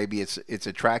time and maybe it's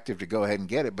attractive to go ahead and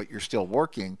get it, but you're still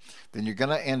working, then you're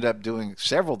going to end up doing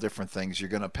several different things. You're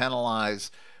going to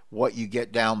penalize what you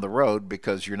get down the road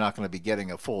because you're not going to be getting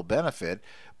a full benefit.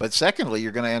 But secondly,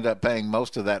 you're going to end up paying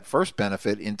most of that first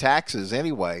benefit in taxes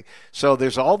anyway. So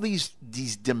there's all these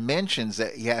dimensions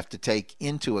that you have to take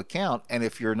into account. And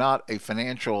if you're not a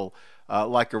financial,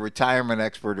 like a retirement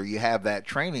expert, or you have that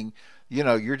training, you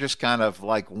know, you're just kind of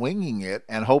like winging it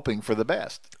and hoping for the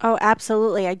best. Oh,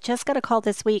 absolutely. I just got a call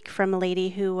this week from a lady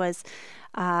who was,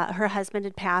 her husband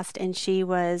had passed, and she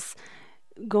was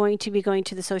going to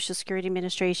the Social Security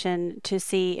Administration to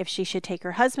see if she should take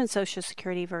her husband's Social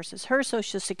Security versus her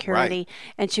Social Security. Right.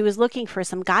 And she was looking for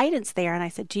some guidance there. And I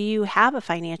said, do you have a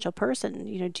financial person?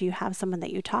 You know, do you have someone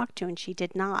that you talk to? And she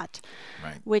did not.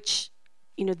 Right. Which,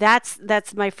 you know, that's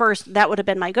my first, that would have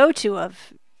been my go-to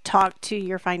of talk to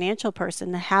your financial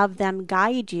person, have them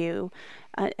guide you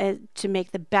to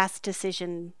make the best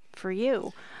decision for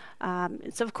you.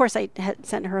 So, of course, I had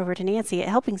sent her over to Nancy at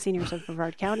Helping Seniors of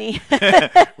Brevard County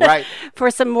right.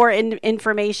 for some more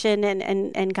information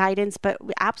and guidance. But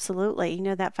absolutely, you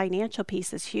know, that financial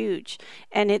piece is huge.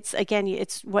 And it's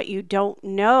what you don't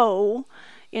know.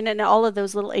 And all of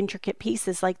those little intricate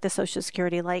pieces like the Social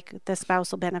Security, like the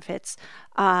spousal benefits.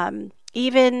 And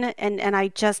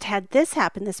I just had this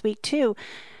happen this week, too.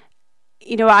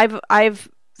 You know, I've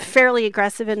fairly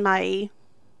aggressive in my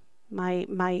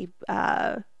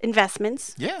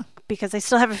investments, because I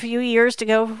still have a few years to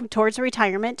go towards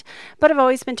retirement. But I've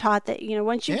always been taught that, you know,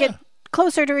 once you get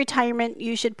closer to retirement,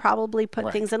 you should probably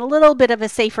put things in a little bit of a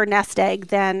safer nest egg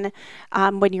than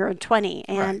when you're 20.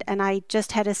 And I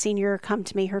just had a senior come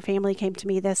to me, her family came to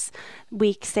me this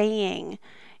week saying,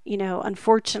 you know,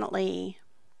 unfortunately,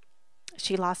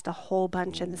 she lost a whole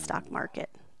bunch in the stock market.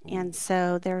 And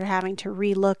so they're having to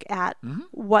relook at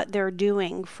what they're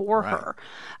doing for her,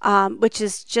 which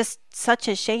is just such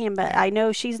a shame. But I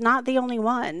know she's not the only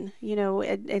one, you know,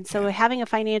 and so having a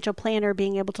financial planner,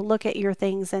 being able to look at your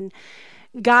things and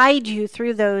guide you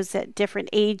through those at different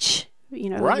age,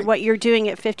 you know, what you're doing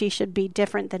at 50 should be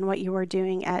different than what you are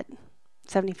doing at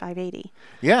 75, 80.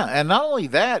 Yeah. And not only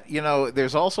that, you know,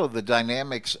 there's also the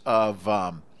dynamics of,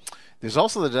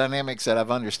 that I've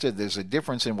understood. There's a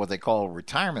difference in what they call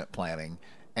retirement planning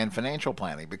and financial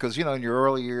planning, because, you know, in your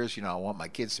early years, you know, I want my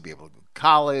kids to be able to go to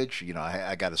college, you know,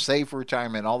 I got to save for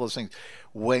retirement, all those things.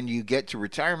 When you get to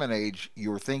retirement age,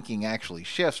 your thinking actually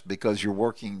shifts because you're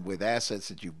working with assets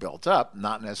that you've built up,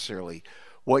 not necessarily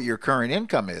what your current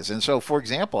income is. And so, for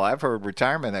example, I've heard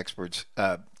retirement experts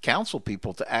counsel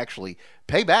people to actually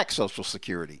pay back Social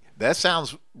Security. That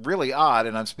sounds really odd,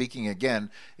 and I'm speaking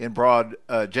again in broad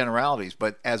generalities,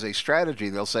 but as a strategy,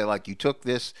 they'll say, like, you took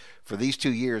this for these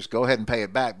 2 years, go ahead and pay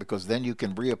it back, because then you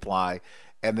can reapply,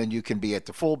 and then you can be at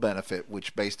the full benefit,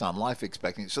 which based on life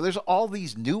expectancy. So there's all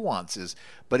these nuances,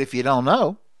 but if you don't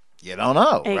know, you don't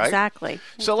know, right? Exactly.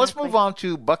 So let's move on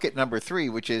to bucket number 3,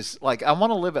 which is, like, I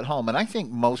want to live at home. And I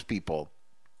think most people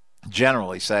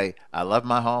generally say, I love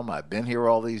my home. I've been here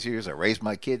all these years. I raised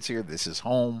my kids here. This is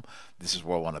home. This is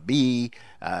where I want to be.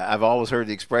 I've always heard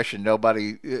the expression,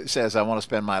 nobody says I want to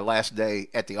spend my last day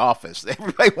at the office.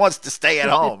 Everybody wants to stay at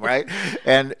home, right?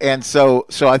 And so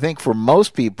I think for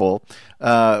most people,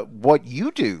 what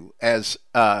you do as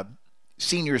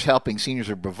Seniors Helping Seniors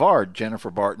of Brevard, Jennifer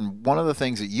Barton, one of the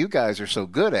things that you guys are so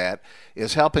good at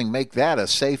is helping make that a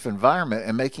safe environment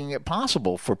and making it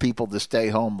possible for people to stay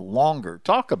home longer.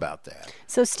 Talk about that.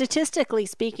 So statistically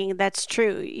speaking, that's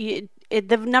true.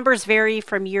 The numbers vary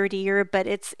from year to year, but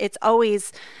it's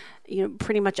always,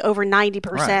 pretty much over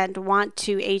 90% want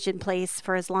to age in place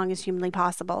for as long as humanly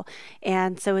possible.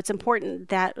 And so it's important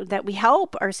that we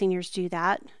help our seniors do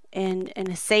that in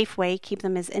a safe way, keep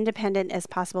them as independent as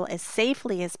possible, as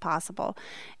safely as possible.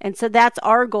 And so that's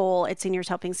our goal at Seniors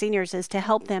Helping Seniors, is to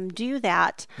help them do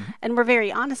that. Mm-hmm. And we're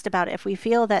very honest about it. If we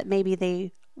feel that maybe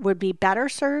they would be better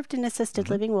served in assisted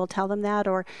mm-hmm. living, we'll tell them that,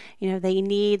 or they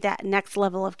need that next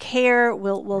level of care,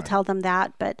 we'll tell them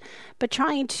that. But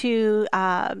trying to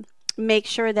make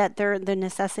sure that the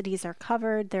necessities are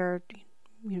covered, their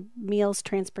meals,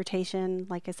 transportation,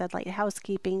 like I said, light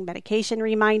housekeeping, medication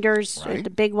reminders, the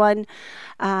big one,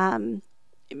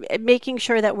 making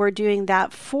sure that we're doing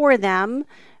that for them,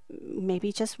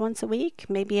 maybe just once a week,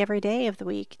 maybe every day of the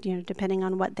week, depending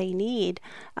on what they need.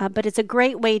 But it's a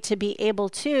great way to be able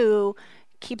to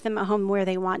keep them at home where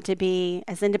they want to be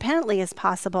as independently as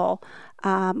possible,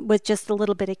 with just a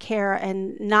little bit of care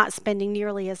and not spending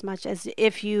nearly as much as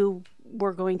if you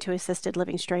were going to assisted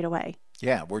living straight away.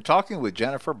 Yeah, we're talking with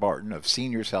Jennifer Barton of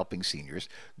Seniors Helping Seniors.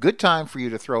 Good time for you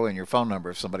to throw in your phone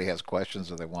number if somebody has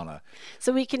questions or they want to.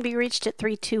 So we can be reached at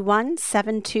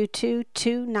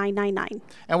 321-722-2999.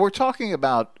 And we're talking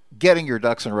about getting your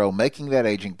ducks in a row, making that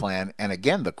aging plan. And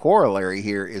again, the corollary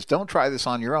here is don't try this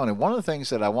on your own. And one of the things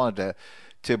that I wanted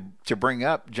to bring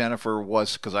up, Jennifer,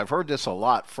 was because I've heard this a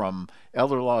lot from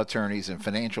elder law attorneys and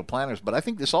financial planners, but I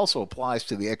think this also applies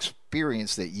to the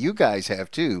experience that you guys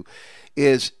have too,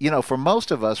 is, for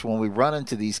most of us, when we run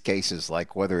into these cases,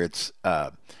 like whether it's,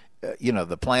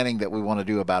 the planning that we want to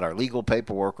do about our legal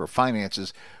paperwork or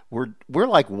finances, we're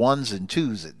like ones and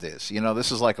twos at this.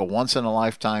 This is like a once in a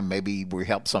lifetime. Maybe we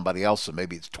help somebody else, so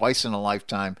maybe it's twice in a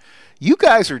lifetime. You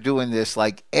guys are doing this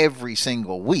like every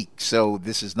single week. So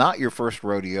this is not your first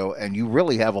rodeo, and you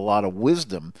really have a lot of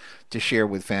wisdom to share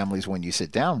with families when you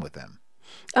sit down with them.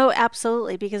 Oh,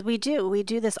 absolutely, because we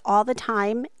do this all the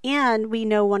time, and we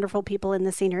know wonderful people in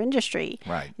the senior industry.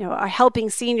 Right. Our Helping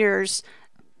Seniors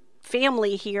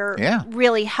family here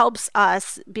really helps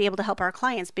us be able to help our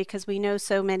clients, because we know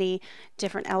so many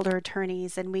different elder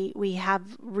attorneys, and we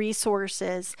have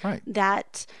resources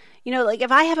that, like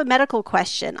if I have a medical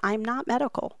question, I'm not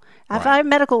medical. If I have a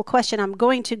medical question, I'm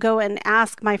going to go and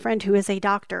ask my friend who is a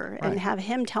doctor and have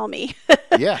him tell me,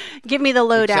 give me the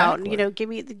lowdown, give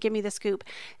me the scoop.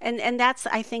 And that's,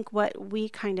 I think, what we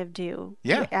kind of do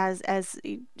as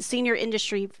senior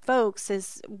industry folks,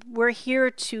 is we're here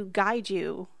to guide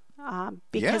you.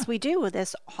 Because we do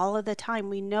this all of the time.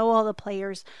 We know all the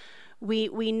players.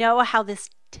 We know how this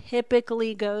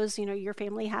typically goes. Your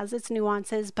family has its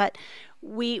nuances, but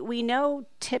we know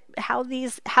how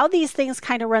these things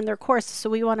kind of run their course. So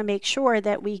we want to make sure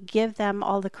that we give them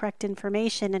all the correct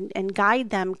information and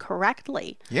guide them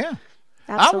correctly. Yeah. Absolutely.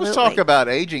 I always talk about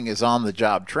aging as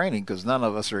on-the-job training, because none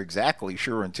of us are exactly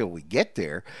sure until we get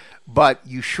there. But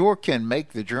you sure can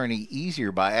make the journey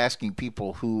easier by asking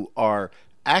people who are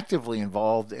actively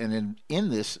involved and in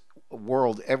this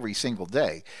world every single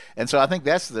day. And so I think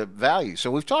that's the value.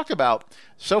 So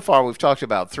so far we've talked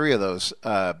about 3 of those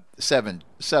seven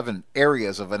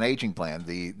areas of an aging plan: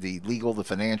 the legal, the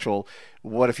financial,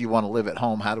 what if you want to live at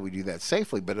home, how do we do that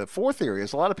safely? But the 4th area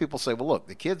is, a lot of people say, well, look,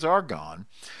 the kids are gone.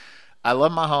 I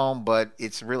love my home, but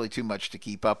it's really too much to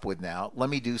keep up with now. Let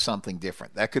me do something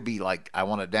different. That could be like, I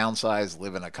want to downsize,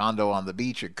 live in a condo on the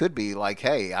beach. It could be like,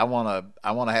 hey, I want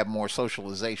to have more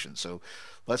socialization. So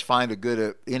let's find a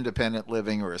good independent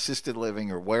living or assisted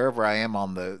living or wherever I am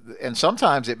on and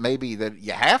sometimes it may be that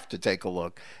you have to take a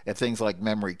look at things like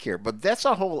memory care. But that's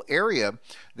a whole area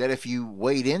that if you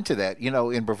wade into that,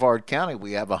 in Brevard County,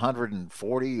 we have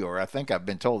 140, or I think I've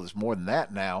been told it's more than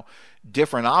that now,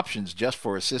 different options just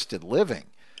for assisted living.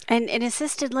 And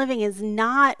assisted living is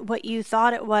not what you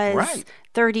thought it was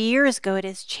 30 years ago. It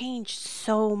has changed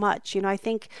so much. I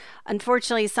think,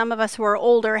 unfortunately, some of us who are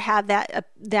older have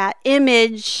that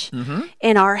image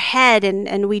in our head,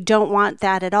 and we don't want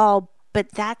that at all.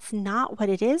 But that's not what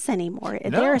it is anymore.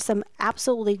 No. There are some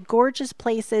absolutely gorgeous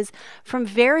places, from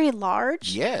very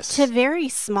large to very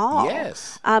small.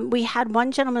 Yes. We had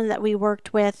one gentleman that we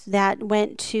worked with that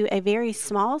went to a very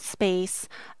small space,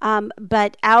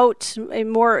 but out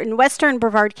more in western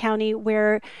Brevard County,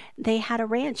 where they had a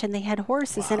ranch and they had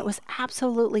horses, and it was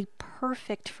absolutely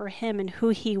perfect for him and who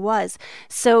he was.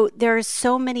 So there's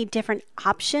so many different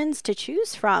options to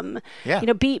choose from. Yeah.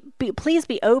 Please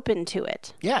be open to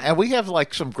it. Yeah, and we have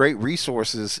some great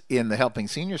resources in the Helping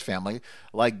Seniors family,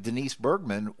 like Denise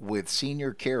Bergman with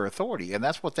Senior Care Authority, and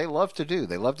that's what they love to do.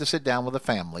 They love to sit down with a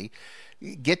family,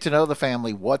 get to know the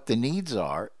family, what the needs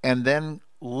are, and then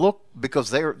look,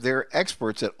 because they're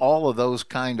experts at all of those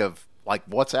kind of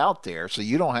what's out there, so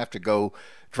you don't have to go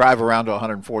drive around to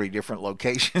 140 different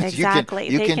locations. Exactly.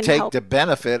 You can take the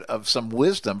benefit of some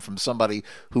wisdom from somebody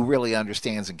who really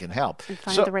understands and can help. And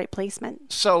find the right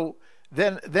placement. So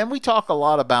then we talk a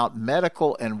lot about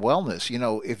medical and wellness.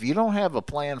 If you don't have a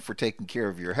plan for taking care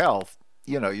of your health,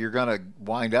 you're going to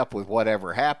wind up with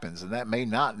whatever happens, and that may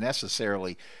not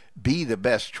necessarily be the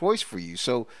best choice for you.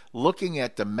 So looking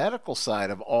at the medical side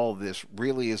of all this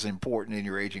really is important in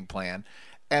your aging plan.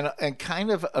 And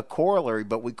kind of a corollary,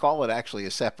 but we call it actually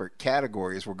a separate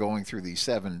category as we're going through these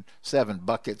seven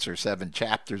buckets or 7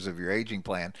 chapters of your aging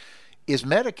plan, is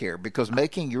Medicare, because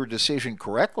making your decision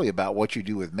correctly about what you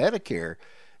do with Medicare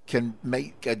can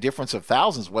make a difference of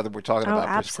thousands, whether we're talking about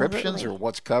prescriptions or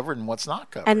what's covered and what's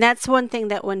not covered. And that's one thing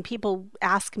that when people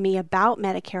ask me about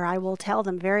Medicare, I will tell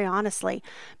them very honestly,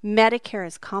 Medicare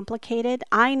is complicated.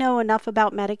 I know enough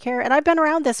about Medicare, and I've been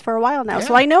around this for a while now,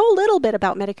 so I know a little bit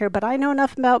about Medicare, but I know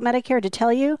enough about Medicare to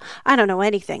tell you I don't know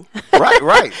anything.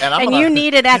 Right. And you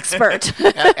need an expert.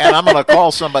 and I'm going to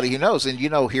call somebody who knows. And,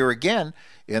 here again,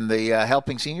 in the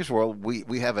Helping Seniors world,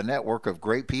 we have a network of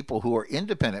great people who are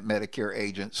independent Medicare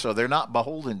agents, so they're not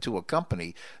beholden to a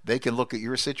company. They can look at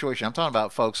your situation. I'm talking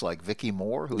about folks like Vicki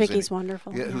Moore, Vicki's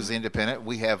wonderful, who's independent.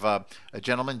 We have a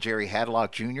gentleman, Jerry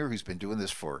Hadlock Jr., who's been doing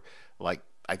this for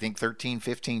I think 13,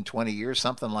 15, 20 years,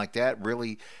 something like that,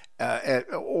 really.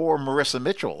 Or Marissa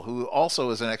Mitchell, who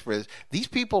also is an expert. These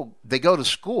people, they go to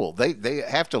school. They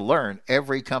have to learn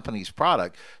every company's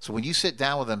product. So when you sit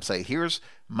down with them, say, here's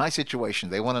my situation.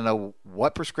 They want to know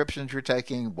what prescriptions you're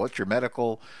taking, what's your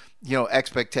medical,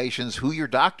 expectations, who your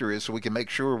doctor is, so we can make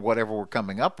sure whatever we're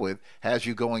coming up with has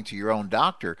you going to your own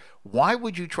doctor. Why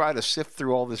would you try to sift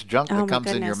through all this junk that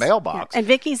comes in your mailbox? Yeah. And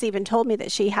Vicki's even told me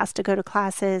that she has to go to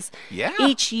classes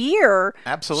each year.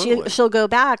 Absolutely. She'll go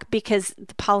back because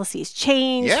the policies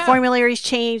change, formularies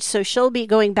change, so she'll be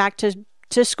going back to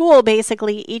school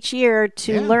basically each year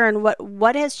to learn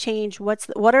what has changed,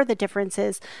 what are the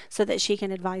differences, so that she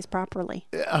can advise properly.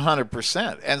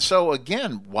 100%. And so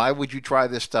again, why would you try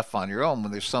this stuff on your own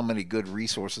when there's so many good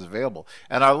resources available?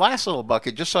 And our last little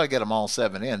bucket, just so I get them all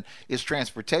 7 in, is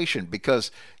transportation, because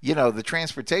the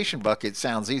transportation bucket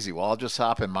sounds easy. Well, I'll just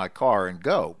hop in my car and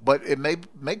go. But it may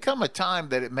come a time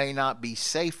that it may not be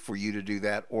safe for you to do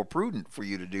that or prudent for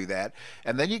you to do that.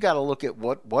 And then you got to look at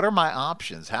what are my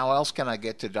options? How else can I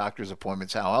get to doctor's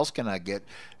appointments? How else can I get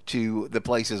to the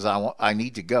places I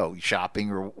need to go,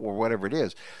 shopping or whatever it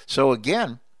is? So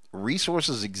again,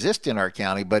 resources exist in our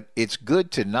county, but it's good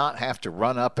to not have to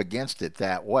run up against it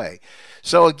that way.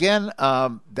 So again,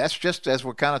 that's just as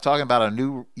we're kind of talking about our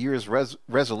New Year's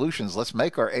resolutions. Let's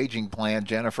make our aging plan,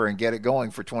 Jennifer, and get it going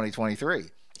for 2023.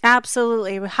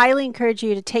 Absolutely. We highly encourage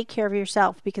you to take care of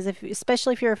yourself, because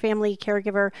especially if you're a family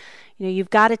caregiver, you've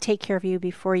got to take care of you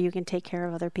before you can take care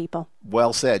of other people.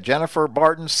 Well said. Jennifer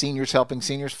Barton, Seniors Helping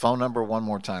Seniors. Phone number one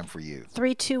more time for you.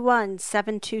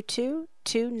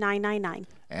 321-722-2999.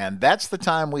 And that's the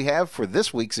time we have for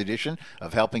this week's edition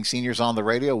of Helping Seniors on the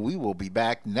Radio. We will be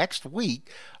back next week,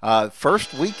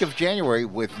 first week of January,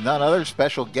 with none other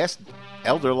special guest,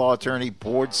 elder law attorney,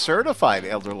 board certified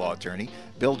elder law attorney,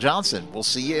 Bill Johnson. We'll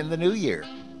see you in the new year.